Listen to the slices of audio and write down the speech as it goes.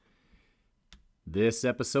This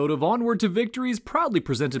episode of Onward to Victory is proudly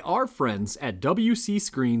presented our friends at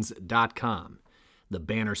WCScreens.com, the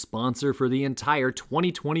banner sponsor for the entire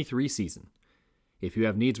 2023 season. If you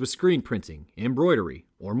have needs with screen printing, embroidery,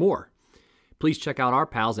 or more, please check out our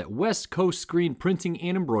pals at West Coast Screen Printing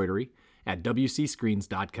and Embroidery at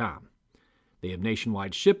WCScreens.com. They have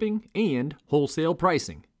nationwide shipping and wholesale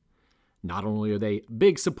pricing. Not only are they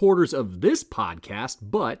big supporters of this podcast,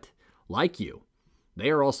 but, like you, they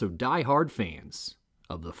are also die-hard fans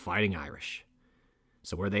of the Fighting Irish.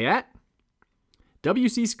 So where are they at?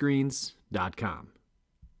 WCScreens.com.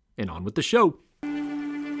 And on with the show.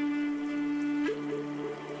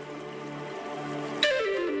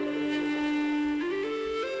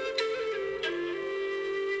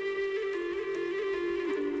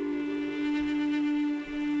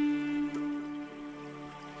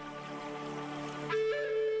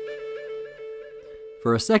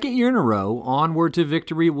 For a second year in a row, Onward to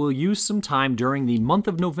Victory will use some time during the month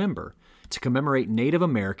of November to commemorate Native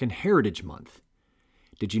American Heritage Month.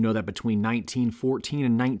 Did you know that between 1914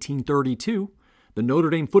 and 1932, the Notre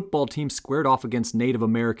Dame football team squared off against Native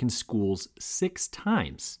American schools 6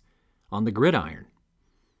 times on the gridiron?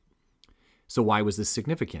 So why was this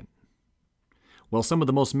significant? Well, some of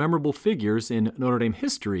the most memorable figures in Notre Dame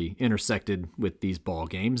history intersected with these ball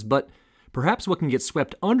games, but perhaps what can get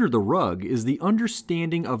swept under the rug is the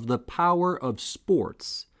understanding of the power of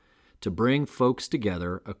sports to bring folks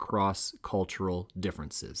together across cultural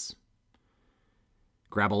differences.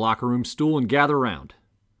 Grab a locker room stool and gather around,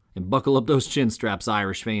 and buckle up those chin straps,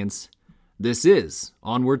 Irish fans. This is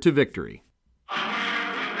Onward to Victory.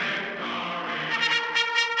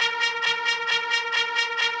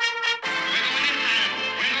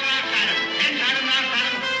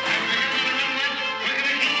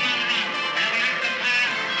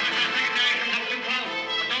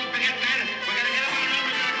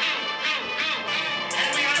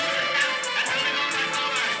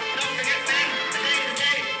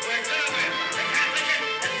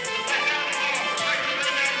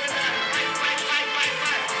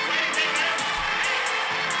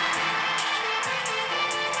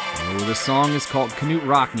 The song is called Canute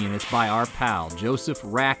Rockney, and it's by our pal, Joseph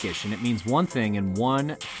Rakish, and it means one thing and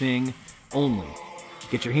one thing only.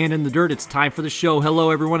 Get your hand in the dirt, it's time for the show.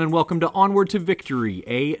 Hello, everyone, and welcome to Onward to Victory,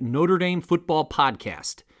 a Notre Dame football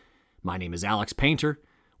podcast. My name is Alex Painter.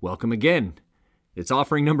 Welcome again. It's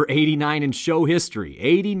offering number 89 in show history.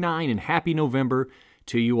 89, and happy November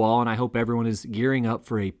to you all, and I hope everyone is gearing up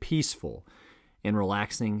for a peaceful and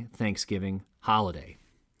relaxing Thanksgiving holiday.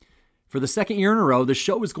 For the second year in a row, the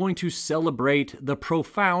show is going to celebrate the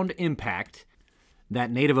profound impact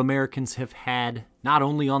that Native Americans have had not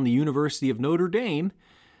only on the University of Notre Dame,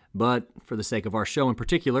 but for the sake of our show in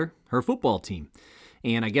particular, her football team.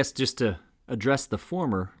 And I guess just to address the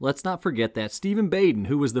former, let's not forget that Stephen Baden,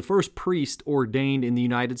 who was the first priest ordained in the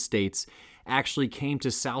United States, actually came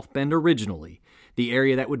to South Bend originally, the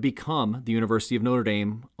area that would become the University of Notre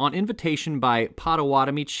Dame, on invitation by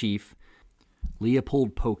Potawatomi chief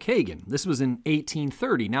Leopold Pokagon. This was in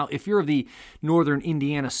 1830. Now, if you're of the northern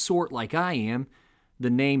Indiana sort like I am, the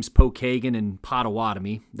names Pokagon and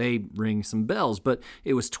Potawatomi, they ring some bells, but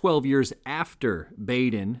it was 12 years after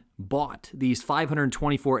Baden bought these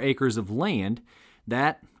 524 acres of land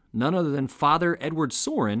that none other than Father Edward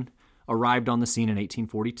Sorin arrived on the scene in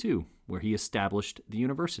 1842, where he established the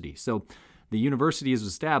university. So the university is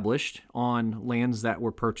established on lands that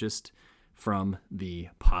were purchased from the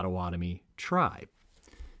Potawatomi tribe.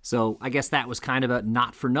 So I guess that was kind of a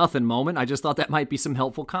not-for-nothing moment. I just thought that might be some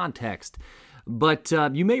helpful context. But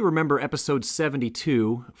you may remember episode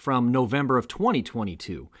 72 from November of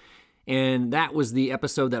 2022. And that was the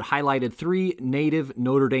episode that highlighted 3 native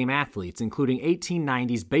Notre Dame athletes, including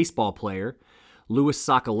 1890s baseball player Louis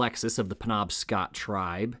Sockalexis of the Penobscot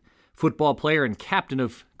tribe, football player and captain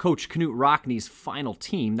of Coach Canute Rockney's final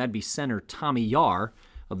team, that'd be center Tommy Yar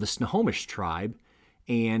of the Snohomish tribe,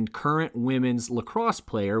 and current women's lacrosse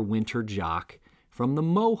player Winter Jock from the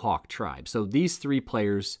Mohawk tribe. So these 3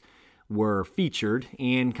 players were featured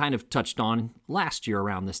and kind of touched on last year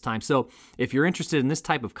around this time. So if you're interested in this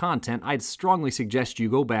type of content, I'd strongly suggest you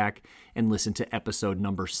go back and listen to episode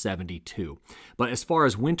number 72. But as far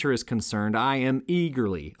as Winter is concerned, I am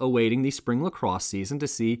eagerly awaiting the spring lacrosse season to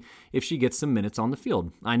see if she gets some minutes on the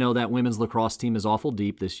field. I know that women's lacrosse team is awful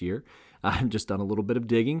deep this year. I've just done a little bit of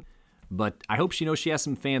digging. But I hope she knows she has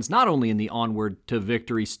some fans not only in the Onward to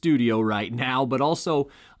Victory studio right now, but also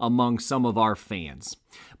among some of our fans.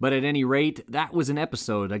 But at any rate, that was an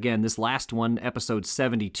episode, again, this last one, episode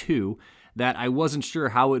 72, that I wasn't sure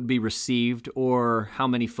how it would be received or how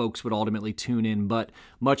many folks would ultimately tune in, but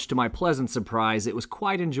much to my pleasant surprise, it was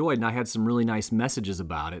quite enjoyed, and I had some really nice messages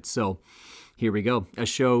about it. So here we go. A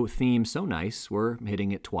show theme so nice, we're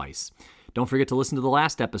hitting it twice. Don't forget to listen to the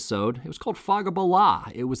last episode. It was called Fogabala.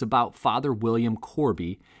 It was about Father William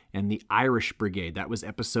Corby and the Irish Brigade. That was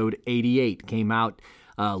episode 88. Came out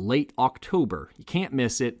late October. You can't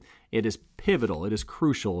miss it. It is pivotal. It is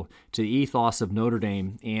crucial to the ethos of Notre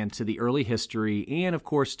Dame and to the early history and, of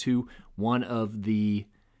course, to one of the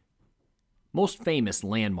most famous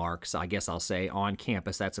landmarks, I guess I'll say, on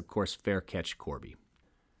campus. That's, of course, Fair Catch Corby.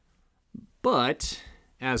 But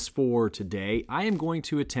as for today, I am going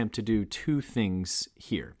to attempt to do two things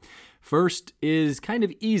here. First is kind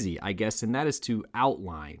of easy, I guess, and that is to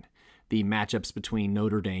outline the matchups between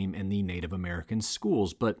Notre Dame and the Native American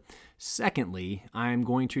schools. But secondly, I'm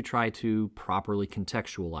going to try to properly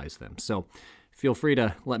contextualize them. So feel free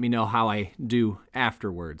to let me know how I do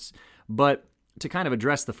afterwards. But to kind of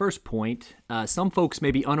address the first point, some folks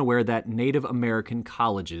may be unaware that Native American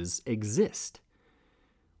colleges exist.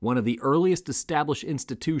 One of the earliest established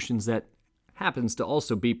institutions that happens to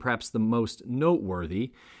also be perhaps the most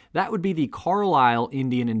noteworthy, that would be the Carlisle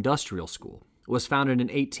Indian Industrial School. It was founded in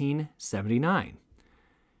 1879.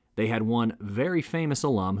 They had one very famous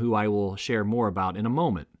alum who I will share more about in a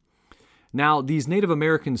moment. Now, these Native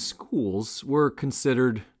American schools were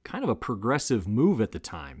considered kind of a progressive move at the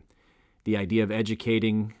time. The idea of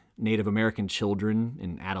educating Native American children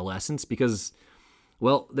and adolescents because,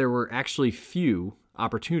 well, there were actually few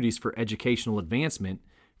opportunities for educational advancement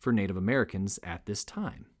for Native Americans at this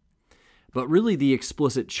time. But really the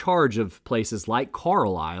explicit charge of places like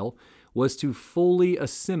Carlisle was to fully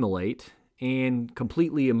assimilate and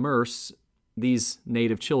completely immerse these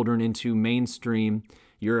Native children into mainstream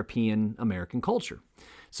European American culture.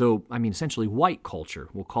 So, essentially white culture,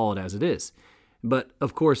 we'll call it as it is. But,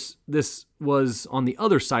 of course, this was, on the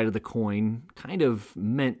other side of the coin, kind of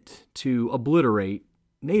meant to obliterate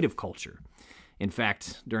Native culture. In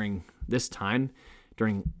fact, during this time,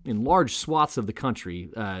 in large swaths of the country,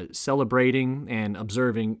 celebrating and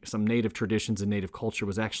observing some Native traditions and Native culture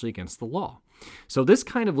was actually against the law. So this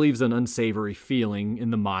kind of leaves an unsavory feeling in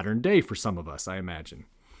the modern day for some of us, I imagine.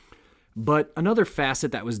 But another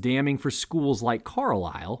facet that was damning for schools like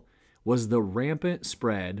Carlisle was the rampant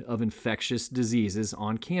spread of infectious diseases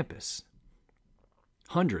on campus.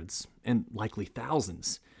 Hundreds, and likely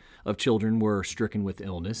thousands, of children were stricken with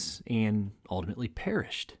illness and ultimately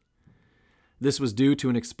perished. This was due to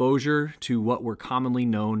an exposure to what were commonly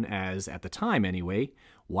known as, at the time anyway,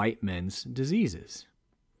 white men's diseases.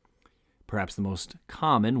 Perhaps the most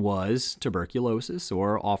common was tuberculosis,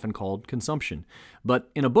 or often called consumption.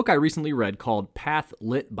 But in a book I recently read called Path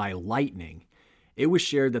Lit by Lightning, it was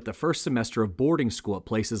shared that the first semester of boarding school at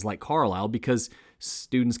places like Carlisle, because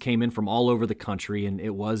students came in from all over the country and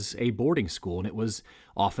it was a boarding school and it was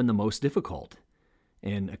often the most difficult.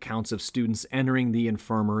 And accounts of students entering the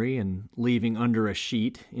infirmary and leaving under a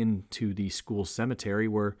sheet into the school cemetery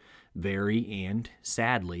were very and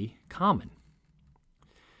sadly common.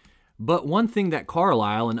 But one thing that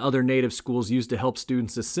Carlisle and other Native schools used to help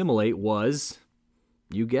students assimilate was,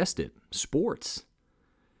 you guessed it, sports.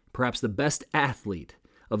 Perhaps the best athlete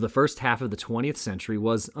of the first half of the 20th century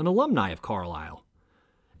was an alumni of Carlisle,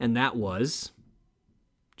 and that was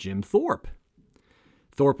Jim Thorpe.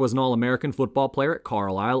 Thorpe was an All-American football player at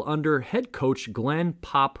Carlisle under head coach Glenn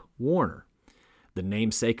 "Pop" Warner, the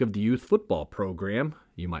namesake of the youth football program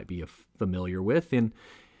you might be familiar with. And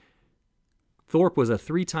Thorpe was a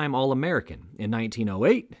three-time All-American in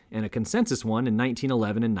 1908 and a consensus one in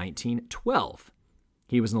 1911 and 1912.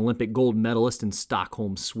 He was an Olympic gold medalist in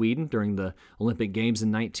Stockholm, Sweden during the Olympic Games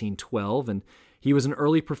in 1912, and he was an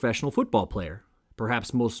early professional football player,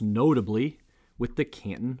 perhaps most notably with the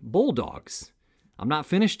Canton Bulldogs. I'm not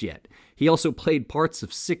finished yet. He also played parts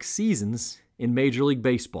of 6 seasons in Major League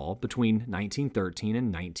Baseball between 1913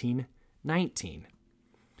 and 1919.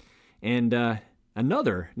 And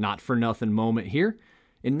another not-for-nothing moment here.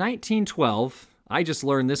 In 1912, I just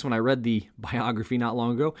learned this when I read the biography not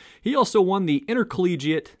long ago, he also won the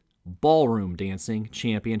Intercollegiate Ballroom Dancing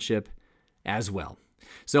Championship as well.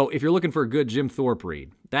 So if you're looking for a good Jim Thorpe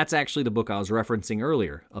read, that's actually the book I was referencing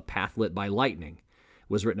earlier, A Path Lit by Lightning,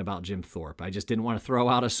 was written about Jim Thorpe. I just didn't want to throw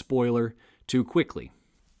out a spoiler too quickly.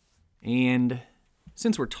 And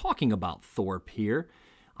since we're talking about Thorpe here,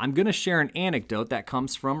 I'm going to share an anecdote that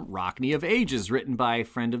comes from Rockney of Ages, written by a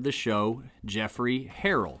friend of the show, Jeffrey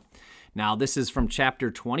Harrell. Now, this is from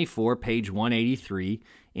chapter 24, page 183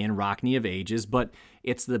 in Rockney of Ages, but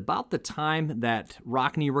it's about the time that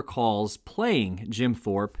Rockney recalls playing Jim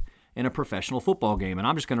Thorpe in a professional football game. And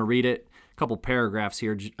I'm just going to read it couple paragraphs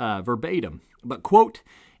here verbatim. But, quote,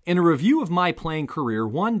 in a review of my playing career,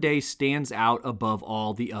 one day stands out above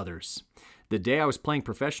all the others. The day I was playing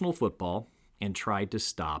professional football and tried to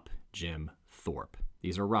stop Jim Thorpe.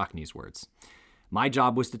 These are Rockney's words. My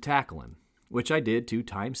job was to tackle him, which I did 2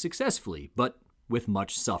 times successfully, but with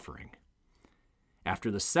much suffering. After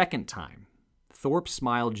the second time, Thorpe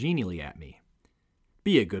smiled genially at me.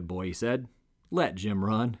 Be a good boy, he said. Let Jim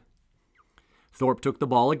run. Thorpe took the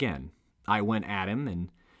ball again. I went at him, and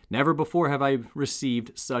never before have I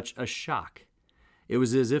received such a shock. It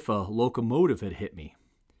was as if a locomotive had hit me,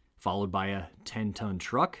 followed by a 10-ton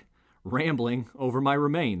truck rambling over my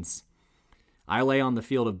remains. I lay on the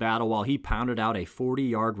field of battle while he pounded out a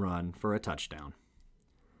 40-yard run for a touchdown.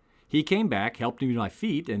 He came back, helped me to my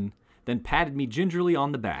feet, and then patted me gingerly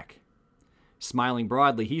on the back. Smiling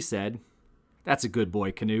broadly, he said, That's a good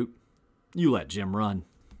boy, Canute. You let Jim run.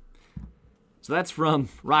 So that's from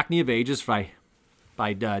Rockney of Ages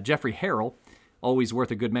by Jeffrey Harrell. Always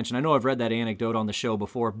worth a good mention. I know I've read that anecdote on the show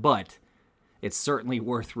before, but it's certainly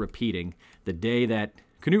worth repeating. The day that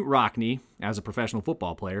Canute Rockney, as a professional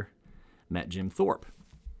football player, met Jim Thorpe.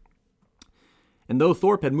 And though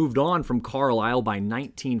Thorpe had moved on from Carlisle by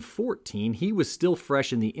 1914, he was still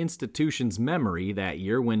fresh in the institution's memory that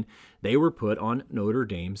year when they were put on Notre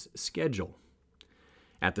Dame's schedule.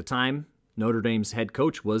 At the time, Notre Dame's head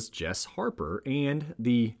coach was Jess Harper, and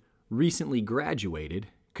the recently graduated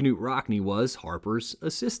Canute Rockney was Harper's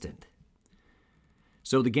assistant.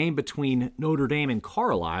 So the game between Notre Dame and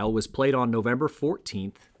Carlisle was played on November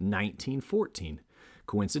 14th, 1914,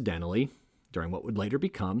 coincidentally, during what would later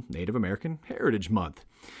become Native American Heritage Month.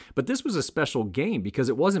 But this was a special game because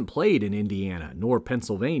it wasn't played in Indiana nor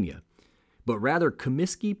Pennsylvania, but rather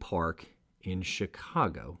Comiskey Park in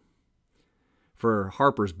Chicago. For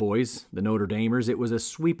Harper's boys, the Notre Damers, it was a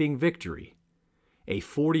sweeping victory, a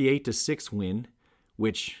 48-6 win,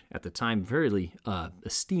 which at the time very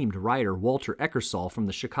esteemed writer Walter Eckersall from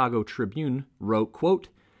the Chicago Tribune wrote, quote,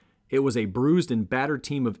 "It was a bruised and battered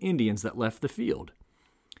team of Indians that left the field.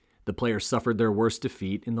 The players suffered their worst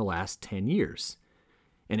defeat in the last 10 years.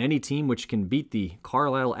 And any team which can beat the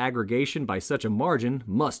Carlisle aggregation by such a margin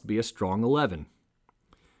must be a strong 11.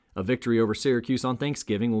 A victory over Syracuse on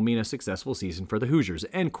Thanksgiving will mean a successful season for the Hoosiers,"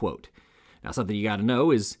 end quote. Now, something you got to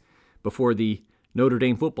know is before the Notre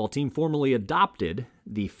Dame football team formally adopted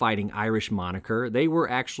the Fighting Irish moniker, they were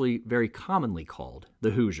actually very commonly called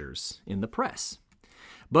the Hoosiers in the press.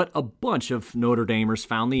 But a bunch of Notre Damers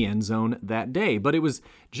found the end zone that day. But it was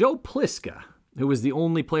Joe Pliska who was the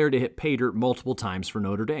only player to hit pay dirt multiple times for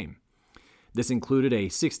Notre Dame. This included a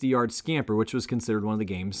 60-yard scamper, which was considered one of the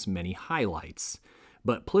game's many highlights.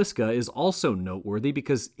 But Pliska is also noteworthy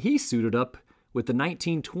because he suited up with the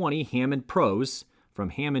 1920 Hammond Pros from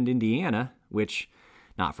Hammond, Indiana, which,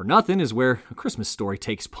 not for nothing, is where A Christmas Story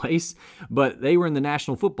takes place, but they were in the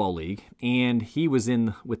National Football League, and he was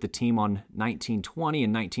in with the team on 1920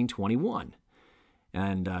 and 1921.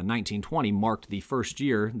 And 1920 marked the first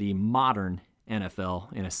year the modern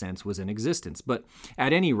NFL, in a sense, was in existence. But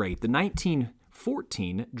at any rate, the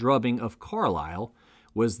 1914 drubbing of Carlisle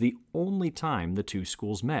was the only time the two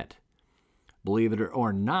schools met. Believe it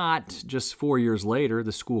or not, just 4 years later,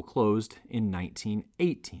 the school closed in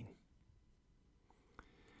 1918.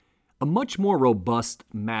 A much more robust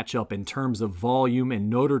matchup in terms of volume and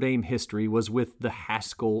Notre Dame history was with the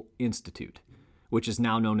Haskell Institute, which is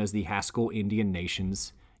now known as the Haskell Indian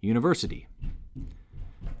Nations University.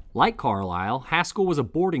 Like Carlisle, Haskell was a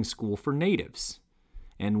boarding school for natives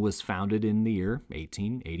and was founded in the year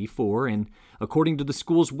 1884. And according to the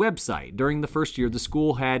school's website, during the first year, the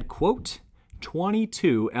school had, quote,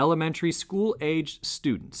 22 elementary school-aged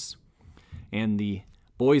students. And the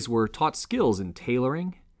boys were taught skills in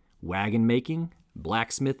tailoring, wagon making,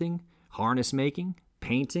 blacksmithing, harness making,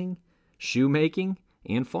 painting, shoemaking,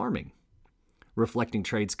 and farming, reflecting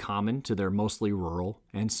trades common to their mostly rural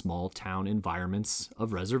and small-town environments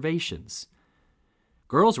of reservations.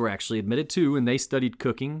 Girls were actually admitted too, and they studied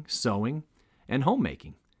cooking, sewing, and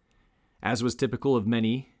homemaking. As was typical of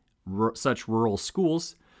many such rural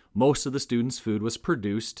schools, most of the students' food was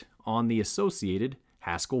produced on the associated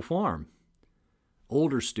Haskell farm.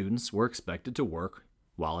 Older students were expected to work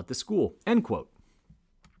while at the school, end quote.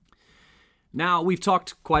 Now, we've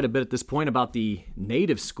talked quite a bit at this point about the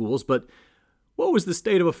native schools, but what was the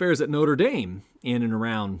state of affairs at Notre Dame in and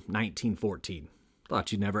around 1914?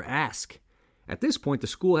 Thought you'd never ask. At this point, the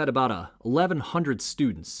school had about 1,100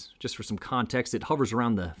 students. Just for some context, it hovers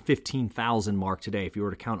around the 15,000 mark today if you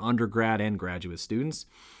were to count undergrad and graduate students.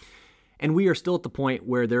 And we are still at the point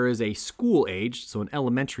where there is a school-aged, so an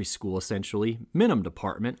elementary school essentially, minimum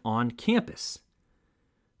department on campus.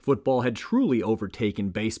 Football had truly overtaken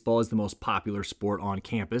baseball as the most popular sport on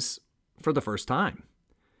campus for the first time.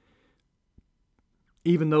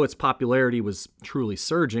 Even though its popularity was truly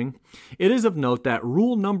surging, it is of note that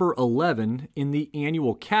rule number 11 in the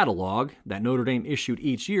annual catalog that Notre Dame issued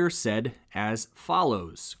each year said as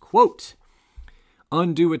follows, quote,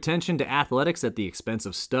 "Undue attention to athletics at the expense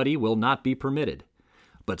of study will not be permitted,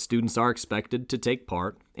 but students are expected to take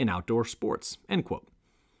part in outdoor sports," end quote.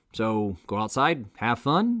 So go outside, have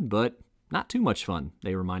fun, but not too much fun,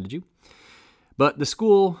 they reminded you. But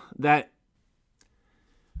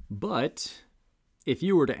if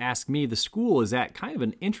you were to ask me, the school is at kind of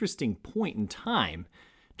an interesting point in time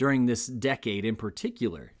during this decade in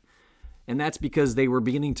particular. And that's because they were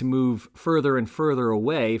beginning to move further and further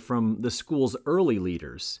away from the school's early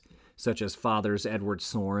leaders, such as Fathers Edward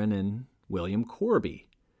Soren and William Corby,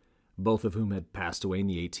 both of whom had passed away in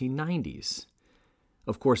the 1890s.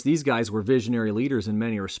 Of course, these guys were visionary leaders in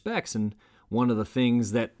many respects, and one of the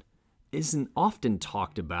things that isn't often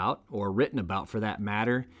talked about, or written about for that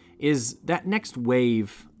matter, is that next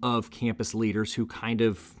wave of campus leaders who kind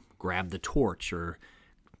of grabbed the torch or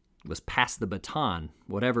was passed the baton,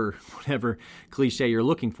 whatever cliche you're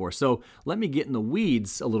looking for. So let me get in the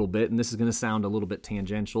weeds a little bit, and this is going to sound a little bit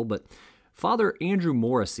tangential, but Father Andrew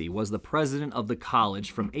Morrissey was the president of the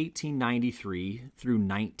college from 1893 through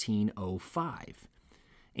 1905.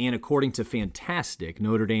 And according to fantastic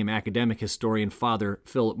Notre Dame academic historian Father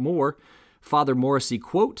Philip Moore, Father Morrissey,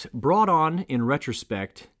 quote, brought on, in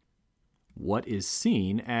retrospect, what is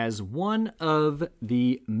seen as one of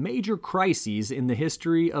the major crises in the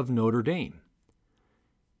history of Notre Dame.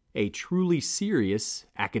 A truly serious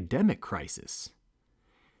academic crisis.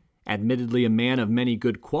 Admittedly a man of many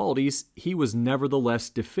good qualities, he was nevertheless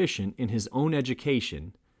deficient in his own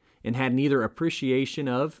education and had neither appreciation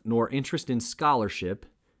of nor interest in scholarship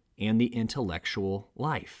and the intellectual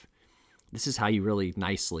life. This is how you really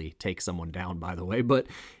nicely take someone down, by the way. But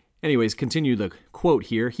anyways, continue the quote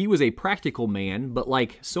here. He was a practical man, but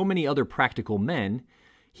like so many other practical men,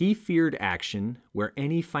 he feared action where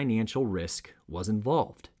any financial risk was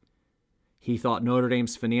involved. He thought Notre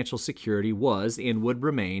Dame's financial security was and would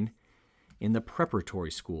remain in the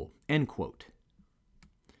preparatory school, end quote.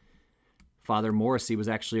 Father Morrissey was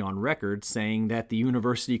actually on record saying that the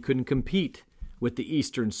university couldn't compete with the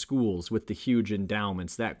Eastern schools with the huge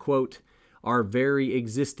endowments. That, quote, our very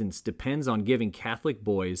existence depends on giving Catholic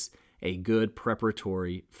boys a good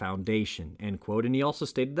preparatory foundation, end quote. And he also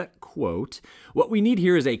stated that, quote, what we need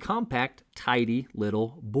here is a compact, tidy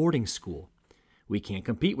little boarding school. We can't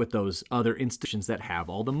compete with those other institutions that have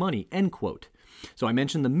all the money, end quote. So I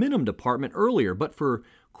mentioned the Minim department earlier, but for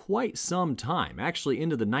quite some time, actually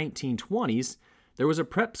into the 1920s, there was a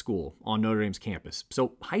prep school on Notre Dame's campus.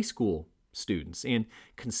 So high school students, and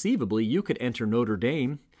conceivably you could enter Notre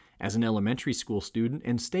Dame as an elementary school student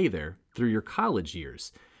and stay there through your college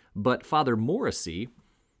years. But Father Morrissey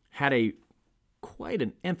had quite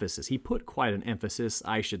an emphasis. He put quite an emphasis,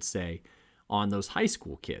 I should say, on those high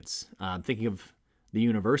school kids. Thinking of the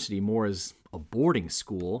university more as a boarding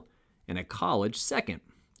school and a college second.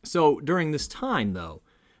 So during this time, though,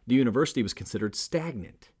 the university was considered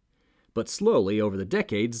stagnant. But slowly, over the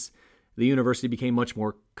decades, the university became much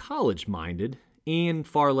more college-minded and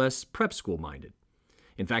far less prep school-minded.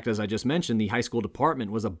 In fact, as I just mentioned, the high school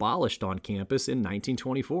department was abolished on campus in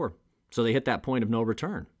 1924, so they hit that point of no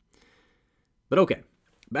return. But okay,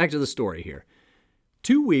 back to the story here.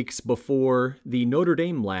 2 weeks before the Notre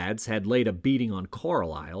Dame lads had laid a beating on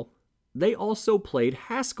Carlisle, they also played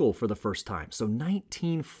Haskell for the first time, so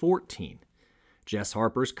 1914. Jess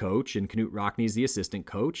Harper's coach and Knute Rockne's the assistant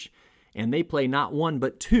coach, and they play not one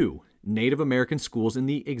but two Native American schools in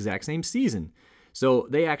the exact same season. So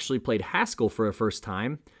they actually played Haskell for the first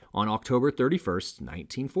time on October 31st,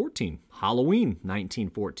 1914, Halloween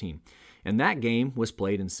 1914. And that game was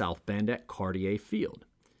played in South Bend at Cartier Field.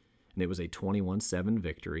 And it was a 21-7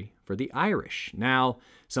 victory for the Irish. Now,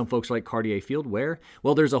 some folks like Cartier Field where?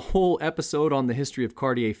 Well, there's a whole episode on the history of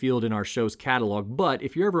Cartier Field in our show's catalog, but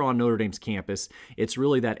if you're ever on Notre Dame's campus, it's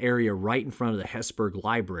really that area right in front of the Hesburgh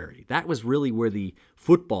Library. That was really where the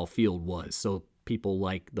football field was. So people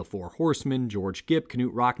like the Four Horsemen, George Gipp,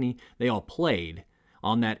 Knute Rockne, they all played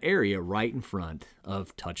on that area right in front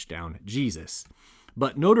of Touchdown Jesus.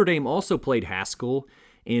 But Notre Dame also played Haskell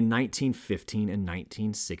in 1915 and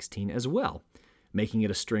 1916 as well, making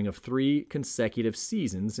it a string of 3 consecutive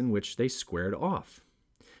seasons in which they squared off.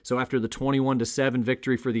 So after the 21-7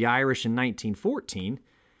 victory for the Irish in 1914,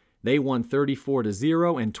 they won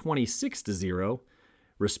 34-0 and 26-0,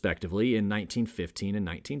 respectively, in 1915 and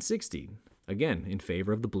 1916, again in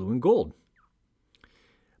favor of the blue and gold.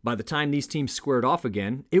 By the time these teams squared off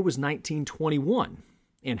again, it was 1921,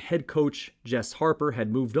 and head coach Jess Harper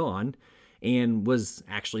had moved on and was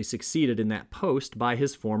actually succeeded in that post by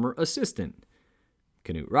his former assistant,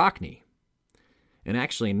 Knute Rockne. And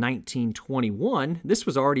actually in 1921, this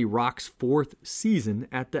was already Rock's fourth season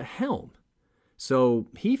at the helm. So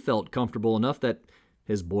he felt comfortable enough that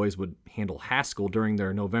his boys would handle Haskell during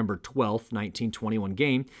their November 12th, 1921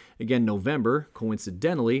 game. Again, November,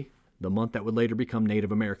 coincidentally, the month that would later become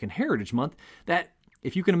Native American Heritage Month, that,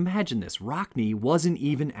 if you can imagine this, Rockne wasn't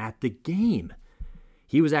even at the game.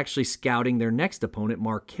 He was actually scouting their next opponent,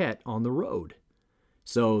 Marquette, on the road.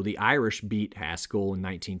 So the Irish beat Haskell in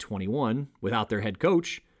 1921 without their head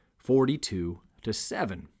coach,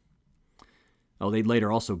 42-7. Oh, they'd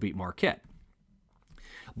later also beat Marquette.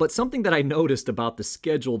 But something that I noticed about the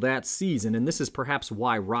schedule that season, and this is perhaps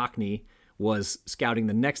why Rockne was scouting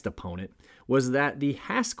the next opponent, was that the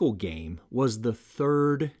Haskell game was the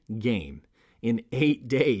third game in 8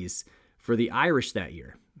 days for the Irish that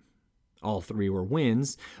year. All three were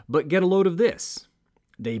wins, but get a load of this.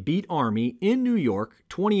 They beat Army in New York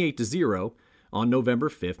 28-0 on November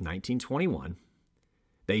 5th, 1921.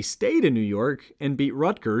 They stayed in New York and beat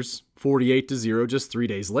Rutgers 48-0 just 3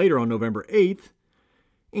 days later on November 8th.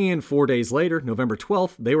 And 4 days later, November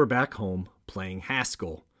 12th, they were back home playing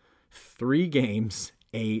Haskell. 3 games,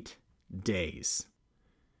 8 days.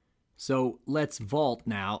 So let's vault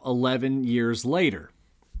now 11 years later.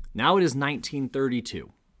 Now it is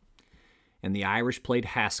 1932. And the Irish played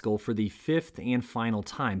Haskell for the 5th and final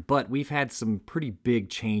time, but we've had some pretty big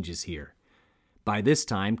changes here. By this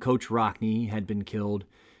time, Coach Rockne had been killed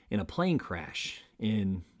in a plane crash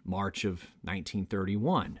in March of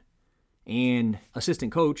 1931. And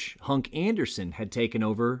assistant coach Hunk Anderson had taken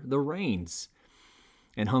over the reins.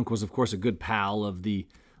 And Hunk was, of course, a good pal of the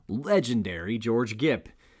legendary George Gipp.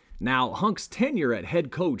 Now, Hunk's tenure at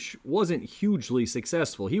head coach wasn't hugely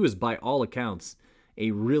successful. He was, by all accounts,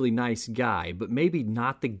 a really nice guy, but maybe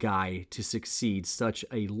not the guy to succeed such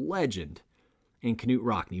a legend in Knute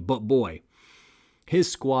Rockne. But boy,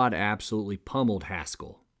 his squad absolutely pummeled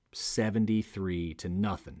Haskell,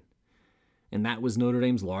 73-0. And that was Notre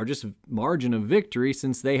Dame's largest margin of victory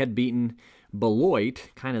since they had beaten Beloit,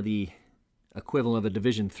 kind of the equivalent of a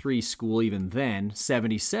Division III school even then,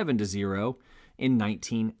 77-0 in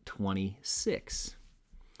 1926.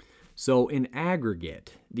 So in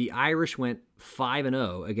aggregate, the Irish went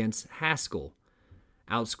 5-0 against Haskell,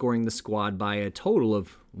 outscoring the squad by a total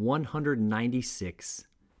of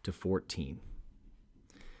 196-14.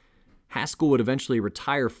 Haskell would eventually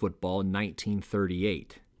retire football in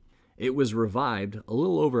 1938. It was revived a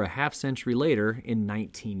little over a half century later in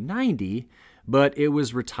 1990, but it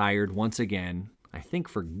was retired once again, I think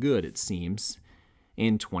for good it seems,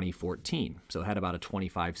 in 2014. So it had about a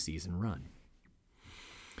 25-season run.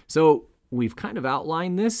 So we've kind of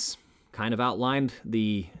outlined this, kind of outlined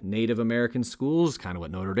the Native American schools, kind of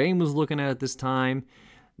what Notre Dame was looking at this time,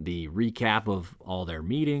 the recap of all their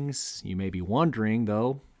meetings. You may be wondering,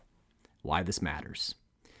 though, why this matters.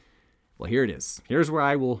 Well, here it is. Here's where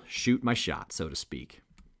I will shoot my shot, so to speak.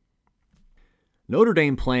 Notre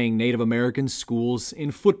Dame playing Native American schools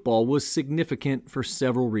in football was significant for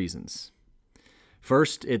several reasons.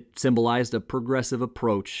 First, it symbolized a progressive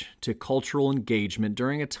approach to cultural engagement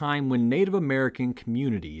during a time when Native American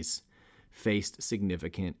communities faced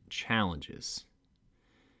significant challenges.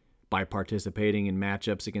 By participating in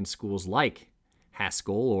matchups against schools like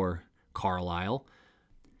Haskell or Carlisle,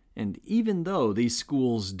 and even though these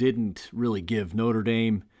schools didn't really give Notre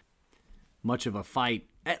Dame much of a fight,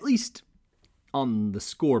 at least on the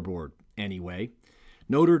scoreboard anyway,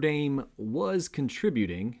 Notre Dame was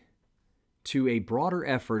contributing to a broader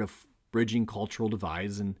effort of bridging cultural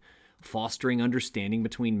divides and fostering understanding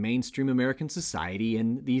between mainstream American society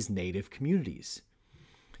and these Native communities.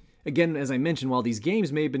 Again, as I mentioned, while these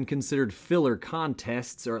games may have been considered filler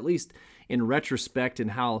contests, or at least in retrospect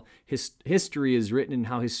and how history is written and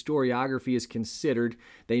how historiography is considered,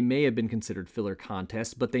 they may have been considered filler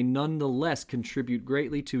contests, but they nonetheless contribute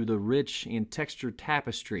greatly to the rich and textured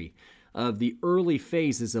tapestry of the early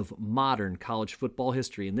phases of modern college football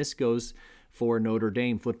history. And this goes for Notre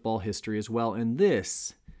Dame football history as well, and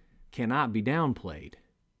this cannot be downplayed.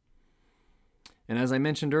 And as I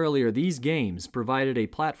mentioned earlier, these games provided a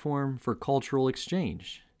platform for cultural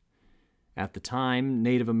exchange. At the time,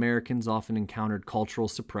 Native Americans often encountered cultural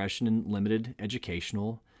suppression and limited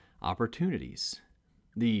educational opportunities.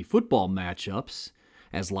 The football matchups,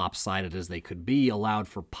 as lopsided as they could be, allowed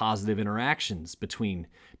for positive interactions between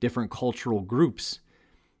different cultural groups,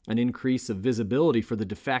 an increase of visibility for the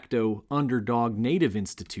de facto underdog Native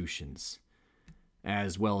institutions.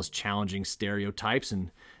 as well as challenging stereotypes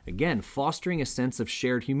and, again, fostering a sense of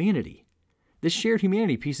shared humanity. This shared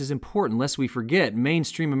humanity piece is important lest we forget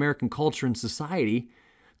mainstream American culture and society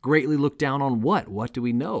greatly look down on what? What do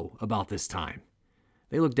we know about this time?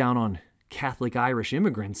 They look down on Catholic Irish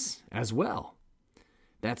immigrants as well.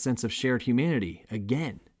 That sense of shared humanity,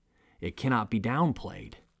 again, it cannot be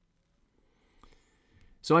downplayed.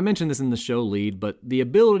 So I mentioned this in the show lead, but the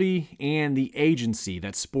ability and the agency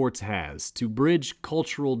that sports has to bridge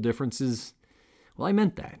cultural differences, well, I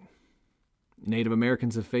meant that. Native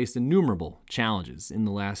Americans have faced innumerable challenges in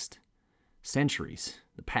the last centuries,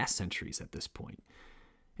 the past centuries at this point,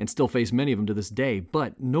 and still face many of them to this day.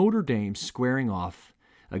 But Notre Dame squaring off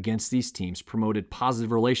against these teams promoted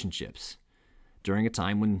positive relationships during a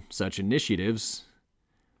time when such initiatives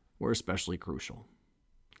were especially crucial.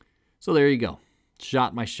 So there you go.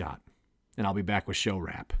 Shot my shot. And I'll be back with show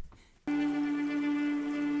wrap.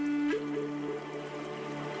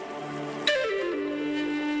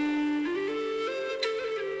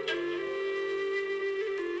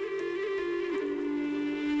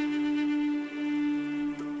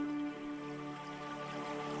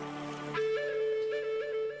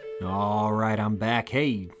 All right, I'm back.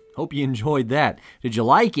 Hey, hope you enjoyed that. Did you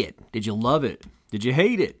like it? Did you love it? Did you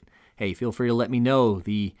hate it? Hey, feel free to let me know.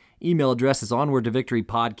 The email address is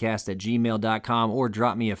onwardtovictorypodcast@gmail.com, or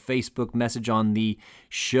drop me a Facebook message on the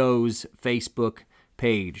show's Facebook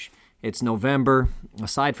page. It's November.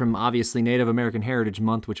 Aside from obviously Native American Heritage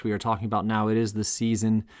Month, which we are talking about now, it is the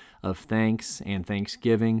season of thanks and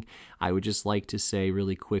Thanksgiving. I would just like to say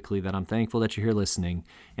really quickly that I'm thankful that you're here listening,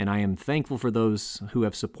 and I am thankful for those who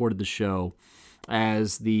have supported the show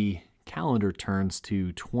as the calendar turns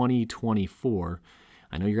to 2024.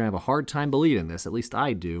 I know you're going to have a hard time believing this, at least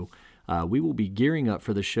I do. We will be gearing up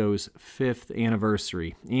for the show's 5th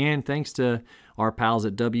anniversary. And thanks to our pals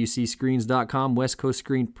at wcscreens.com, West Coast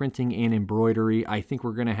Screen Printing and Embroidery, I think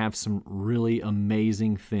we're going to have some really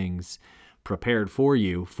amazing things prepared for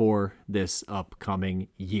you for this upcoming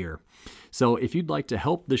year. So if you'd like to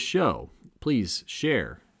help the show, please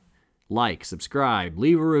share, like, subscribe,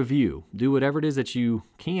 leave a review, do whatever it is that you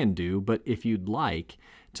can do. But if you'd like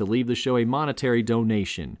to leave the show a monetary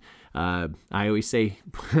donation, I always say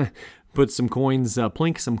put some coins,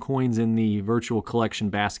 plink some coins in the virtual collection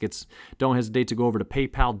baskets. Don't hesitate to go over to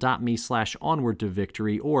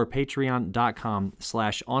paypal.me/onwardtovictory or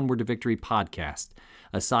patreon.com/onwardtovictorypodcast.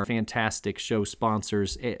 Aside from fantastic show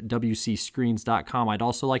sponsors at wcscreens.com, I'd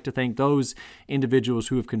also like to thank those individuals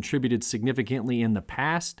who have contributed significantly in the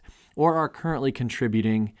past or are currently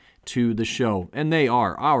contributing to the show. And they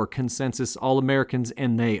are our consensus All-Americans,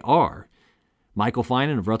 and they are Michael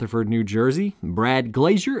Finan of Rutherford, New Jersey, Brad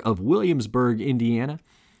Glazier of Williamsburg, Indiana,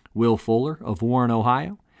 Will Fuller of Warren,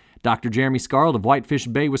 Ohio, Dr. Jeremy Scarlett of Whitefish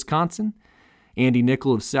Bay, Wisconsin, Andy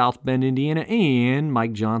Nickel of South Bend, Indiana, and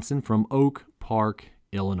Mike Johnson from Oak Park,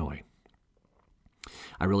 Illinois.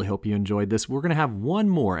 I really hope you enjoyed this. We're going to have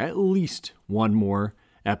at least one more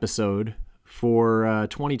episode for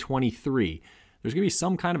 2023. There's going to be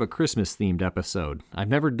some kind of a Christmas-themed episode. I've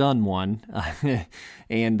never done one,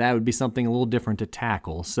 and that would be something a little different to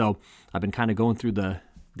tackle. So I've been kind of going through the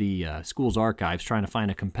school's archives, trying to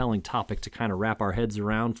find a compelling topic to kind of wrap our heads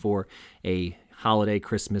around for a holiday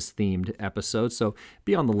Christmas-themed episode. So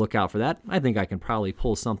be on the lookout for that. I think I can probably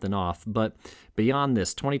pull something off. But beyond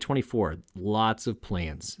this, 2024, lots of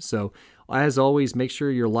plans. So as always, make sure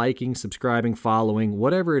you're liking, subscribing, following,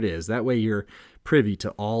 whatever it is. That way you're privy to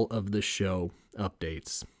all of the show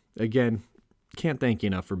updates. Again, can't thank you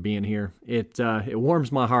enough for being here. It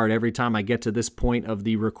warms my heart every time I get to this point of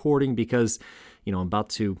the recording because, I'm about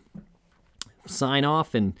to sign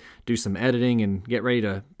off and do some editing and get ready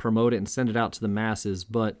to promote it and send it out to the masses.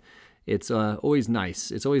 But it's always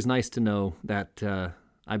nice. It's always nice to know that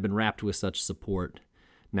I've been wrapped with such support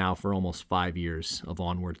now for almost 5 years of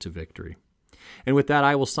Onward to Victory. And with that,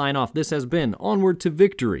 I will sign off. This has been Onward to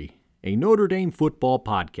Victory, a Notre Dame football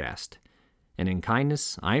podcast. And in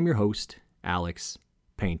kindness, I am your host, Alex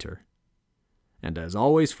Painter. And as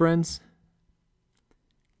always, friends,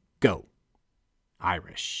 go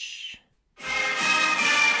Irish.